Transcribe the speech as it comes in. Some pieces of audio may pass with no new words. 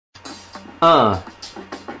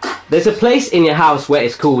There's a place in your house where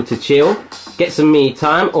it's cool to chill, get some me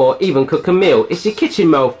time, or even cook a meal. It's your kitchen,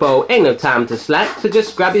 mofo, ain't no time to slack. So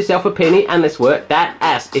just grab yourself a penny and let's work that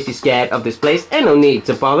ass. If you're scared of this place, ain't no need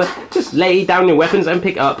to bother. Just lay down your weapons and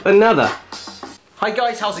pick up another. Hi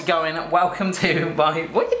guys, how's it going? Welcome to my...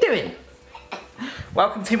 What are you doing?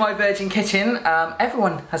 Welcome to my virgin kitchen.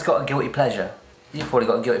 Everyone has got a guilty pleasure. You've probably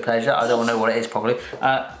got a guilty pleasure. I don't know what it is probably.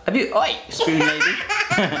 Have you... Oi, spoon lady.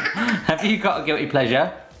 Have you got a guilty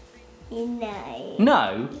pleasure? No.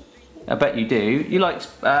 No? I bet you do. You like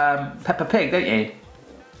Peppa Pig, don't you?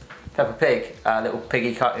 Peppa Pig, little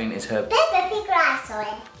piggy cartoon is her... Peppa Pig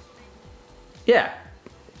Raceway. Yeah.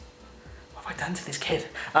 What have I done to this kid?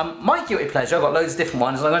 My guilty pleasure, I've got loads of different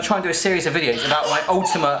ones. I'm going to try and do a series of videos about my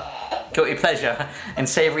ultimate guilty pleasure in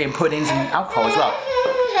savoury and puddings and alcohol as well.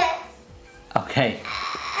 Okay.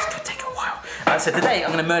 This could take a while. So today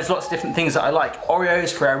I'm going to merge lots of different things that I like.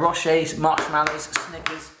 Oreos, Ferrero Rochers, marshmallows,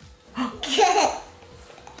 Snickers.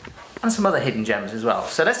 And some other hidden gems as well.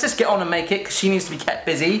 So let's just get on and make it because she needs to be kept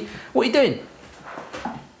busy. What are you doing?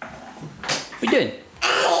 What are you doing?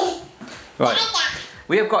 Right.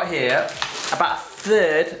 We have got here about a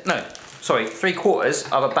third, no, sorry,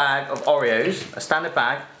 3/4 of a bag of Oreos, a standard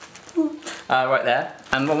bag, right there.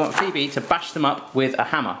 And I want Phoebe to bash them up with a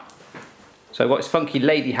hammer. So I've got this funky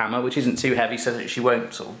lady hammer, which isn't too heavy so that she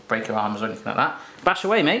won't sort of break her arms or anything like that. Bash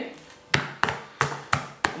away, mate.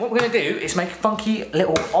 What we're going to do is make a funky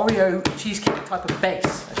little Oreo cheesecake type of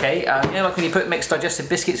base, okay? You know, like when you put mixed digestive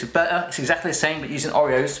biscuits with butter, it's exactly the same, but using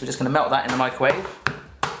Oreos. We're just going to melt that in the microwave.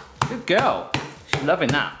 Good girl. She's loving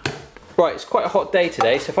that. Right, it's quite a hot day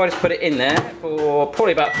today, so if I just put it in there for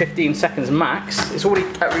probably about 15 seconds max, it's already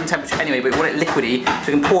at room temperature anyway, but we want it liquidy,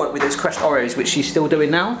 so we can pour it with those crushed Oreos, which she's still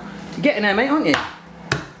doing now. You're getting there, mate, aren't you?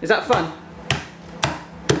 Is that fun?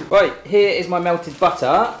 Right, here is my melted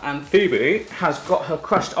butter, and Phoebe has got her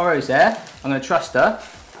crushed Oreos there. I'm going to trust her.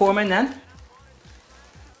 Pour them in then.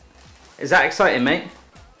 Is that exciting, mate?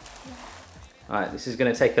 Alright, this is going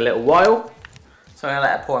to take a little while. So I'm going to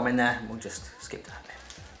let her pour them in there, and we'll just skip that bit.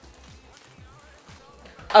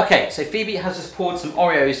 Okay, so Phoebe has just poured some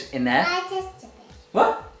Oreos in there. I test a bit.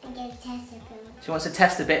 What? I'm going to test a bit. She wants to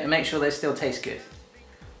test a bit and make sure they still taste good.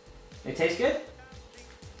 They taste good?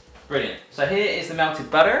 Brilliant. So here is the melted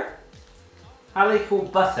butter. How do they call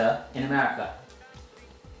butter in America?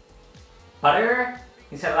 Butter?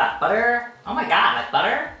 You said that, butter? Oh my god, like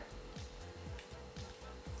butter?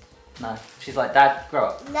 No, she's like, Dad, grow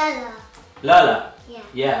up. Lola. Lola? Yeah.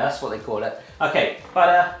 Yeah, that's what they call it. Okay,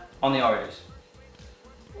 butter on the Oreos.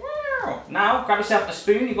 Now, grab yourself a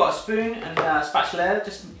spoon. You've got a spoon and a spatula.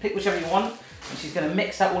 Just pick whichever you want. And she's going to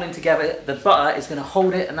mix that all in together. The butter is going to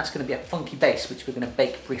hold it, and that's going to be a funky base, which we're going to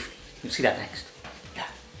bake briefly. You'll see that next. Yeah.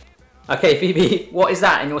 Okay, Phoebe, what is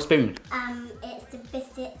that in your spoon? It's the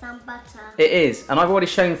biscuits and butter. It is, and I've already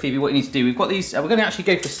shown Phoebe what you need to do. We've got these, we're going to actually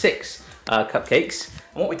go for 6 cupcakes.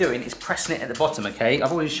 And what we're doing is pressing it at the bottom, okay?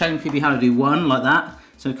 I've already shown Phoebe how to do one like that.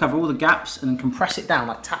 So cover all the gaps and then compress it down,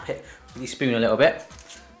 like tap it with your spoon a little bit.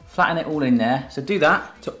 Flatten it all in there. So do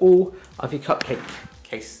that to all of your cupcake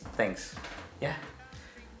case things. Yeah?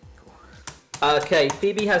 Cool. Okay,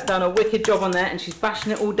 Phoebe has done a wicked job on there and she's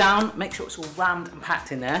bashing it all down. Make sure it's all rammed and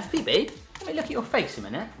packed in there. Phoebe, let me look at your face a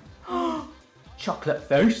minute. Chocolate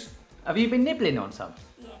face. Have you been nibbling on some?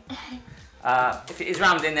 Yeah. If it is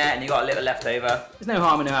rammed in there and you've got a little left over, there's no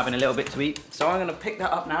harm in having a little bit to eat. So I'm going to pick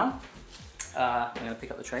that up now. I'm going to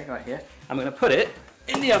pick up the tray right here. I'm going to put it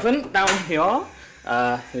in the oven down here.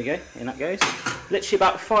 Here we go, in that goes. Literally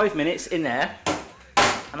about 5 minutes in there.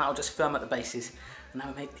 And that'll just firm up the bases. And now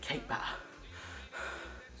we make the cake batter.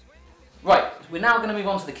 Right, we're now going to move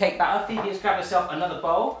on to the cake batter. Phoebe has grabbed herself another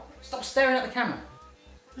bowl. Stop staring at the camera.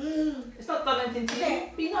 It's not done anything to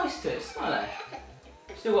you. Be nice to it, smile at it.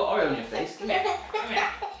 Still got Oreo on your face. Come here. Come here.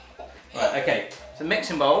 Right, okay. So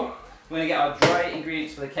mixing bowl. We're going to get our dry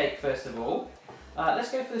ingredients for the cake first of all. Let's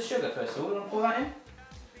go for the sugar first of all. Do you want to pour that in?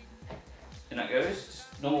 In that goes.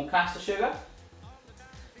 Just normal caster sugar.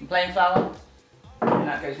 And plain flour. In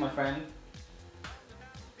that goes, my friend.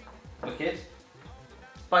 Wicked.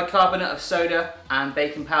 Bicarbonate of soda and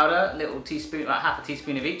baking powder. A little teaspoon, like half a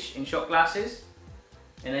teaspoon of each in shot glasses.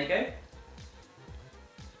 In there you go.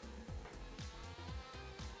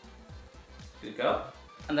 Good go.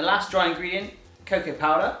 And the last dry ingredient, cocoa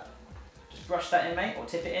powder. Just brush that in, mate, or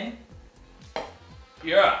tip it in.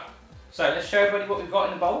 Yeah. So let's show everybody what we've got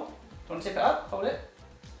in the bowl. Do you want to tip it up? Hold it.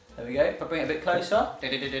 There we go. If I bring it a bit closer,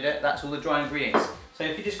 that's all the dry ingredients. So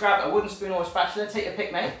if you just grab a wooden spoon or a spatula, take your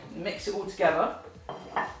pick, mate, mix it all together.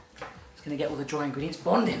 It's going to get all the dry ingredients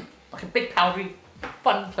bonding. Like a big powdery,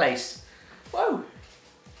 fun place. Whoa.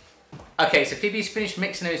 Okay, so Phoebe's finished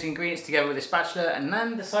mixing those ingredients together with a spatula and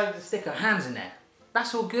then decided to stick her hands in there.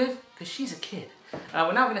 That's all good, because she's a kid.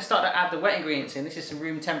 We're now going to start to add the wet ingredients in. This is some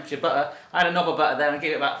room temperature butter. I had a knob of butter there and I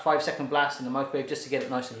gave it about a 5-second blast in the microwave just to get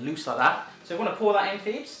it nice and loose like that. So we want to pour that in,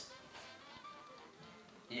 Phoebes.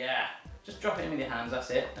 Yeah, just drop it in with your hands,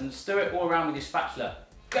 that's it. And stir it all around with your spatula.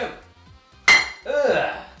 Go!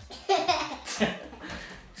 Ugh.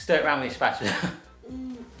 Stir it around with your spatula.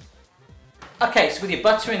 Okay, so with your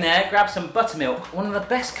butter in there, grab some buttermilk. One of the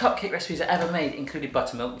best cupcake recipes I ever made included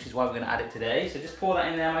buttermilk, which is why we're going to add it today. So just pour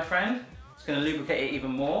that in there, my friend. It's going to lubricate it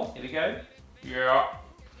even more. Here we go. Yeah.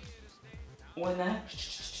 All in there.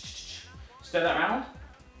 Stir that around.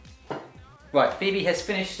 Right, Phoebe has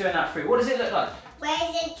finished stirring that through. What does it look like?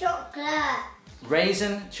 Raisin chocolate.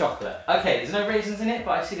 Raisin chocolate. Okay, there's no raisins in it,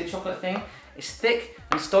 but I see the chocolate thing. It's thick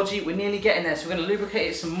and stodgy. We're nearly getting there, so we're going to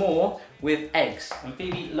lubricate it some more with eggs. And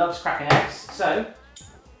Phoebe loves cracking eggs, so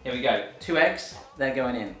here we go. 2 eggs, they're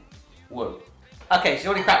going in. Whoa. Okay, she's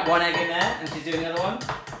already cracked 1 egg in there, and she's doing another one.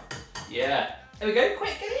 Yeah. There we go.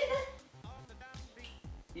 Quick, get it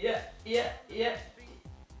in there. Yeah.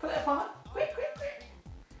 Put it apart. Quick.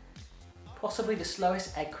 Possibly the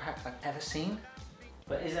slowest egg crack I've ever seen.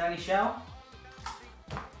 But is there any shell?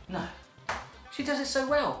 No. She does it so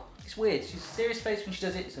well. It's weird. She's a serious face when she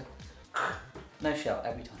does it. So no shell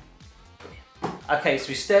every time. Brilliant. Okay, so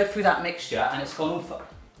we stirred through that mixture and it's gone all fun.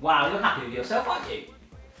 Wow, you're happy with yourself, aren't you?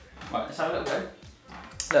 Right, let's have a little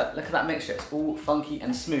go. Look at that mixture. It's all funky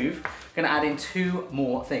and smooth. Gonna add in 2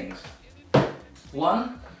 more things.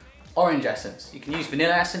 1, orange essence. You can use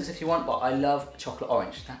vanilla essence if you want, but I love chocolate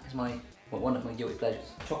orange. That is one of my guilty pleasures.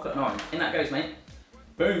 Chocolate and orange. In that goes, mate.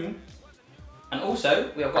 Boom. And also,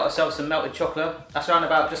 we have got ourselves some melted chocolate. That's around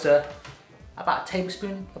about just about a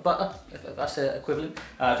tablespoon of butter, if that's equivalent.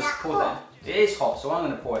 Just pour that in. It is hot, so I'm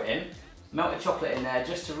going to pour it in. Melted chocolate in there,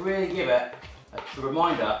 just to really give it a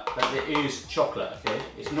reminder that it is chocolate, okay?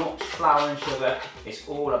 It's not flour and sugar, it's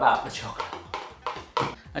all about the chocolate.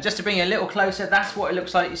 And just to bring it a little closer, that's what it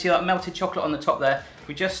looks like. You see that melted chocolate on the top there? If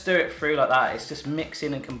we just stir it through like that, it's just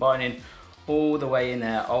mixing and combining all the way in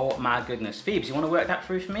there. Oh my goodness. Phoebe, you want to work that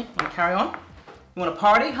through for me? Want to carry on? You want to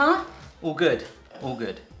party, huh? All good, all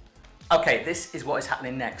good. Okay, this is what is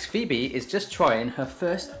happening next. Phoebe is just trying her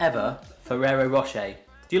first ever Ferrero Rocher.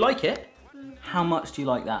 Do you like it? How much do you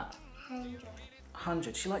like that? 100.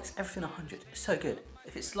 100. She likes everything 100. It's so good.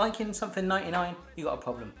 If it's liking something 99, you got a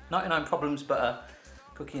problem. 99 problems, but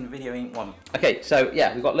cooking video ain't one. Okay, so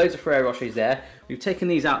yeah, we've got loads of Ferrero Rochers there. We've taken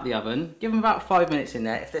these out the oven. Give them about 5 minutes in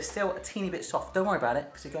there. If they're still a teeny bit soft, don't worry about it,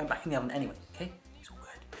 because they're going back in the oven anyway, okay? It's all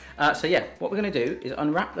good. So yeah, what we're going to do is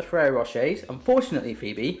unwrap the Ferrero Rochers. Unfortunately,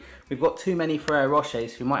 Phoebe, we've got too many Ferrero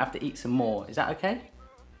Rochers, so we might have to eat some more. Is that okay?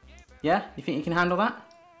 Yeah? You think you can handle that?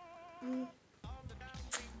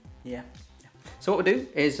 Yeah. So what we'll do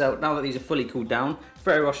is, now that these are fully cooled down,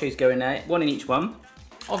 Ferrero Rochers go in there, 1 in each one.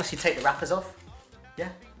 Obviously take the wrappers off. Yeah,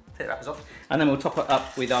 take the wrappers off. And then we'll top it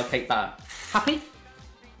up with our cake batter. Happy?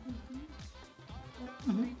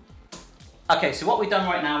 Okay, so what we've done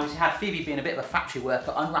right now is we had Phoebe being a bit of a factory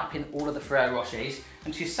worker, unwrapping all of the Ferrero Rochers,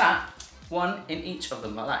 and she sat 1 in each of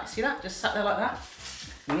them like that. See that? Just sat there like that.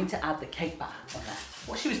 We need to add the cake batter on there.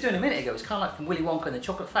 What she was doing a minute ago was kind of like from Willy Wonka and the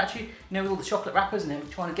Chocolate Factory, you know, with all the chocolate wrappers and then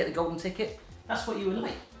trying to get the golden ticket. That's what you would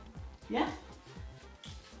like. Yeah?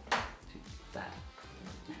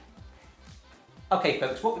 Okay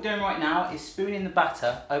folks, what we're doing right now is spooning the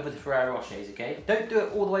batter over the Ferrero Rochers, okay? Don't do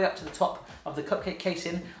it all the way up to the top of the cupcake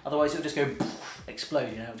casing, otherwise it'll just go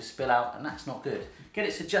explode, you know, it'll just spill out, and that's not good. Get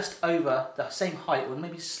it to just over the same height, or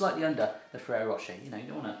maybe slightly under the Ferrero Rocher. You know, you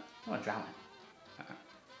don't want to drown it.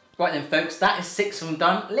 Right then folks, that is 6 of them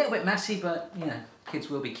done. A little bit messy, but you know,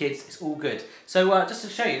 kids will be kids, it's all good. So just to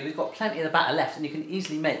show you, we've got plenty of the batter left and you can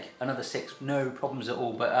easily make another 6, no problems at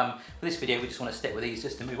all. But for this video, we just want to stick with these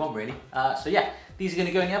just to move on really. So yeah, these are going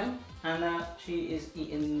to go in the oven and she is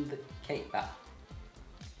eating the cake batter.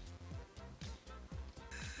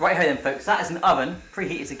 Right here then folks, that is an oven,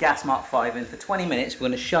 preheated to gas mark 5, and for 20 minutes we're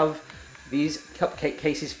going to shove these cupcake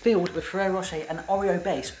cases filled with Ferrero Rocher and Oreo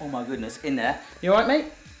base, oh my goodness, in there. You alright mate?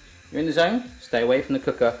 You're in the zone? Stay away from the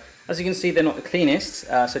cooker. As you can see, they're not the cleanest,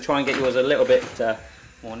 so try and get yours a little bit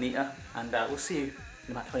more neater, and we'll see you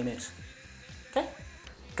in about 20 minutes. Okay?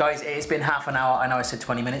 Guys, it has been half an hour. I know I said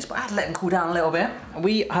 20 minutes, but I had to let them cool down a little bit.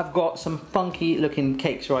 We have got some funky looking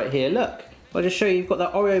cakes right here. Look, I'll just show you. You've got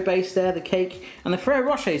that Oreo base there, the cake, and the Ferrero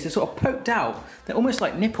Rochers are sort of poked out. They're almost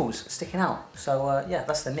like nipples sticking out. So yeah,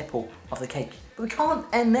 that's the nipple of the cake. But we can't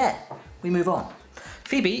end there. We move on.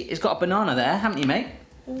 Phoebe has got a banana there, haven't you, mate?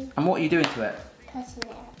 And what are you doing to it? Cutting it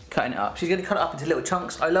up. Cutting it up. She's going to cut it up into little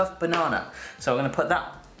chunks. I love banana. So we're going to put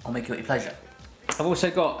that on my guilty pleasure. I've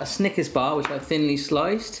also got a Snickers bar, which I thinly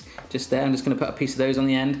sliced, just there. I'm just going to put a piece of those on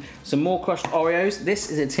the end. Some more crushed Oreos.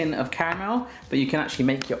 This is a tin of caramel, but you can actually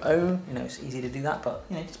make your own. You know, it's easy to do that, but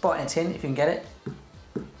you know, just buy it in a tin if you can get it.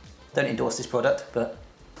 Don't endorse this product, but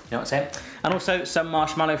you know what I'm saying. And also some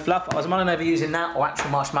marshmallow fluff. I was mulling over using that or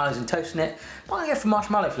actual marshmallows and toasting it. But I'm going to go for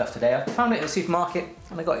marshmallow fluff today. I found it in the supermarket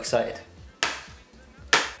and I got excited.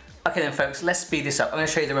 Okay then folks, let's speed this up. I'm going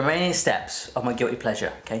to show you the remaining steps of my guilty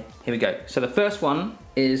pleasure, okay? Here we go. So the first one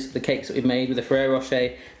is the cakes that we've made with the Ferrero Rocher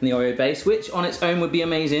and the Oreo base, which on its own would be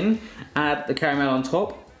amazing. Add the caramel on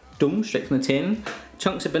top, boom, straight from the tin.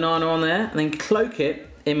 Chunks of banana on there, and then cloak it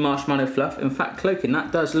in marshmallow fluff. In fact, cloaking,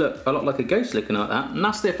 that does look a lot like a ghost looking like that, and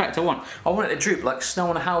that's the effect I want. I want it to droop like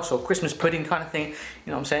snow on a house or Christmas pudding kind of thing, you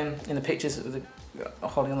know what I'm saying, in the pictures with the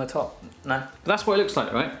holly on the top. No, but that's what it looks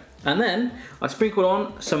like, right? And then I sprinkled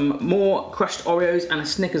on some more crushed Oreos and a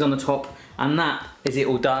Snickers on the top, and that is it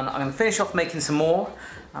all done. I'm going to finish off making some more.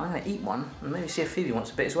 I'm going to eat one and maybe see if Phoebe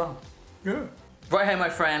wants a bit as well. Yeah. Right here, my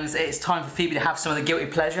friends, it's time for Phoebe to have some of the guilty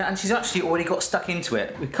pleasure, and she's actually already got stuck into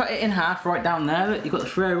it. We cut it in half right down there. Look, you've got the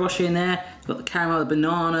Ferrero Rocher in there, you've got the caramel, the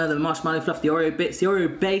banana, the marshmallow fluff, the Oreo bits, the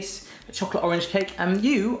Oreo base, the chocolate orange cake, and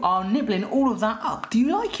you are nibbling all of that up. Do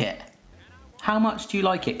you like it? How much do you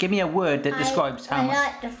like it? Give me a word that describes how much. I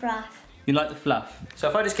like the fluff. You like the fluff? So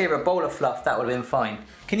if I just gave her a bowl of fluff, that would have been fine.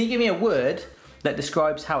 Can you give me a word that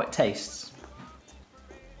describes how it tastes?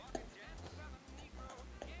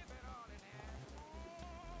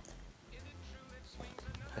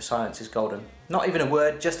 Her silence is golden. Not even a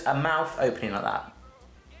word, just a mouth opening like that.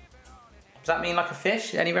 Does that mean like a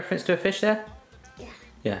fish? Any reference to a fish there? Yeah.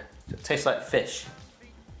 Yeah, it tastes like fish.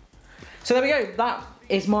 So there we go, that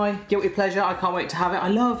is my guilty pleasure. I can't wait to have it. I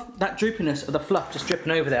love that droopiness of the fluff just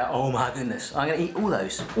dripping over there. Oh my goodness, I'm gonna eat all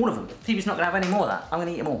those, all of them. Phoebe's not gonna have any more of that. I'm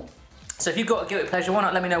gonna eat them all. So if you've got a guilty pleasure, why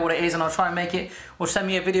not let me know what it is and I'll try and make it, or send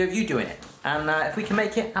me a video of you doing it. And if we can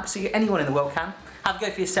make it, absolutely anyone in the world can. Have a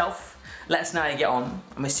go for yourself. Let us know how you get on,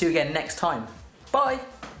 and we'll see you again next time. Bye.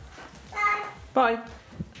 Bye. Bye.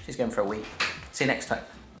 She's going for a wee. See you next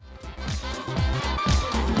time.